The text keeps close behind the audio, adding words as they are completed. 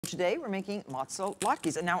Today we're making Matzo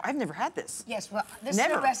Latkes, and now I've never had this. Yes, well, this is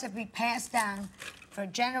a recipe passed down for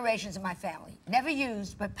generations of my family. Never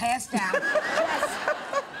used, but passed down.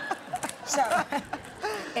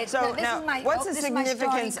 What's the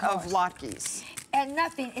significance of latkes? And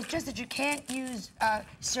nothing. It's just that you can't use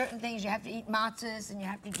certain things. You have to eat matzahs, and you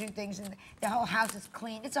have to do things, and the whole house is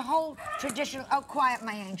clean. It's a whole traditional. Oh, quiet,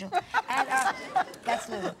 my angel. And that's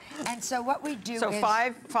Lulu. And so what we do is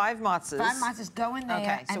five matzahs. 5 matzahs go in there,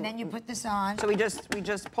 okay, and then you put this on. So we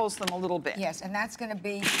just pulse them a little bit. Yes, and that's going to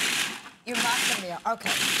be your matzah meal.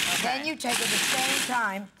 Okay. Then you take at the same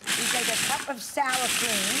time. You take a cup of sour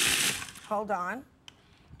cream. Hold on.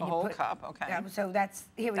 A whole cup, okay. Yeah, so that's,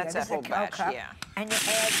 here we go. That's that whole batch, yeah. And you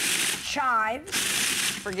add chives.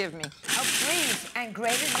 Forgive me. Oh, please. And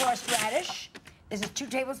grated horseradish. This is 2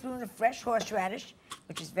 tablespoons of fresh horseradish,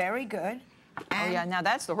 which is very good. And, oh, yeah, now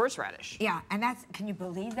that's the horseradish. Yeah, and that's, can you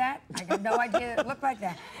believe that? I had no idea it looked like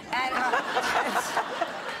that. And,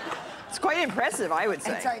 it's quite impressive, I would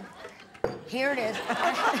say. It's like, here it is.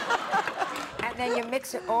 And then you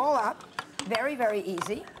mix it all up. Very, very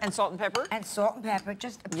easy. And salt and pepper? And salt and pepper,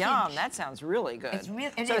 just a pinch. Yum, that sounds really good.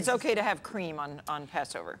 It's okay to have cream on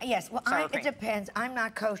Passover? Yes, well, it depends. I'm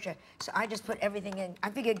not kosher, so I just put everything in. I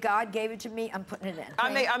figured God gave it to me, I'm putting it in.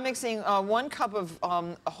 I'm mixing 1 cup of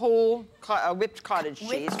whole whipped cottage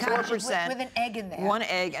cheese, 4%. With an egg in there. 1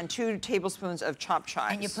 egg and 2 tablespoons of chopped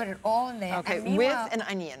chives. And you put it all in there. Okay, with an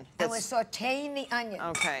onion. And we're sauteing the onion.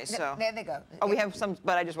 Okay, so. There they go. Oh, we have some,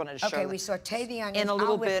 but I just wanted to show Okay, we saute the onions. In a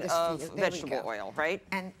little bit of vegetable oil, right?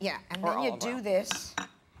 And yeah, and then you do this,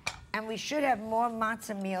 and we should have more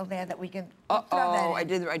matzah meal there that we can throw that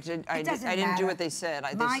in. I didn't do what they said.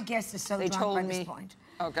 My guest is so drunk by this point.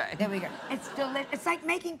 Okay. There we go. It's delicious. It's like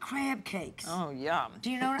making crab cakes. Oh, yum. Do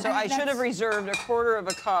you know what So I should have reserved 1/4 of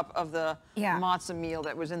a cup of the matzah meal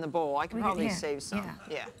that was in the bowl. I can probably save some.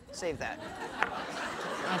 Yeah, save that.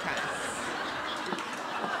 Okay.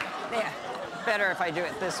 There. Better if I do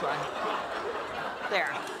it this way.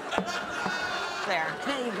 There. There.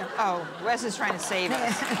 There you go. Oh, Wes is trying to save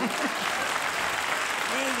us. There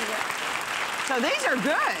you go. So these are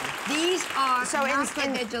good. These are so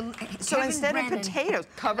instead of potatoes,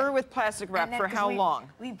 cover with plastic wrap for how long?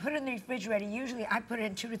 We put it in the refrigerator. Usually I put it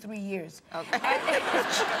in 2 to 3 years. Okay.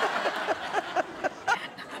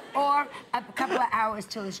 Or a couple of hours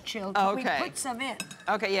till it's chilled. But we put some in.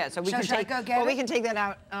 Okay, yeah. So we can take. Well, we can take that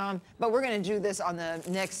out. But we're going to do this on the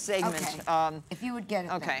next segment. Okay. If you would get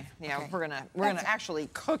it. Okay. Then. Yeah. Okay. We're gonna actually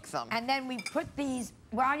cook them. And then we put these.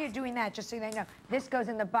 While you're doing that, just so you know, this goes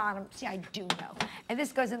in the bottom. See, I do know. And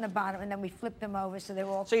this goes in the bottom, and then we flip them over so they're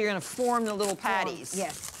all. So you're going to form the little patties.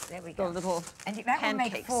 Yes. There we go. The little and that will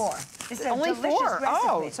make 4. This is only a delicious 4. Recipe.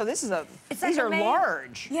 Oh, so this is these are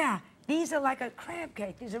large. Yeah. These are like a crab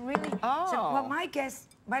cake. These are really. So, well, my guess,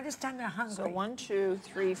 by this time they're hungry. So 1, 2,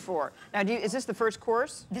 3, 4. Now, is this the first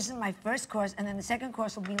course? This is my first course, and then the second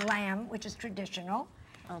course will be lamb, which is traditional.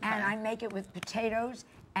 Okay. And I make it with potatoes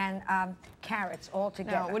and carrots all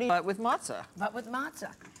together. Now, what do you? But with matzah. But with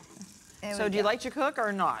matzah. So do you like to cook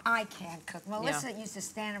or not? I can't cook. Melissa used to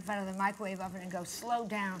stand in front of the microwave oven and go, slow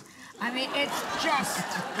down. I mean, it's just.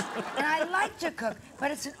 And I like to cook,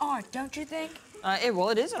 but it's an art, don't you think? Well,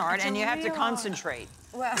 it is an art, and you have to concentrate.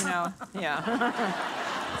 Well, you know,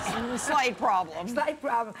 yeah. Slight problem. Slight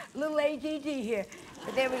problem. Little ADD here.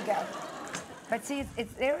 But there we go. But see,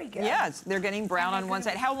 it's there we go. Yeah, they're getting brown on one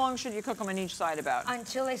side. How long should you cook them on each side about?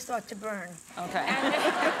 Until they start to burn. Okay.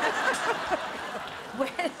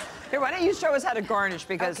 Here, why don't you show us how to garnish,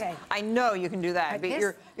 because I know you can do that. But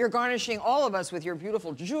you're garnishing all of us with your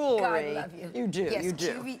beautiful jewelry. God love you. You do, yes, you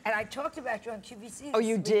do. And I talked about you on QVC. Oh,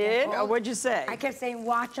 you did? Oh, what'd you say? I kept saying,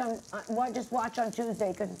 just watch on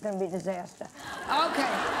Tuesday, because it's going to be a disaster. Okay.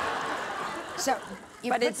 So,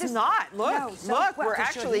 but it's not. Look, look, we're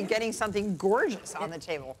actually getting something gorgeous on the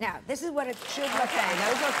table. Now, this is what it should look like.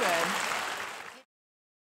 Those look good.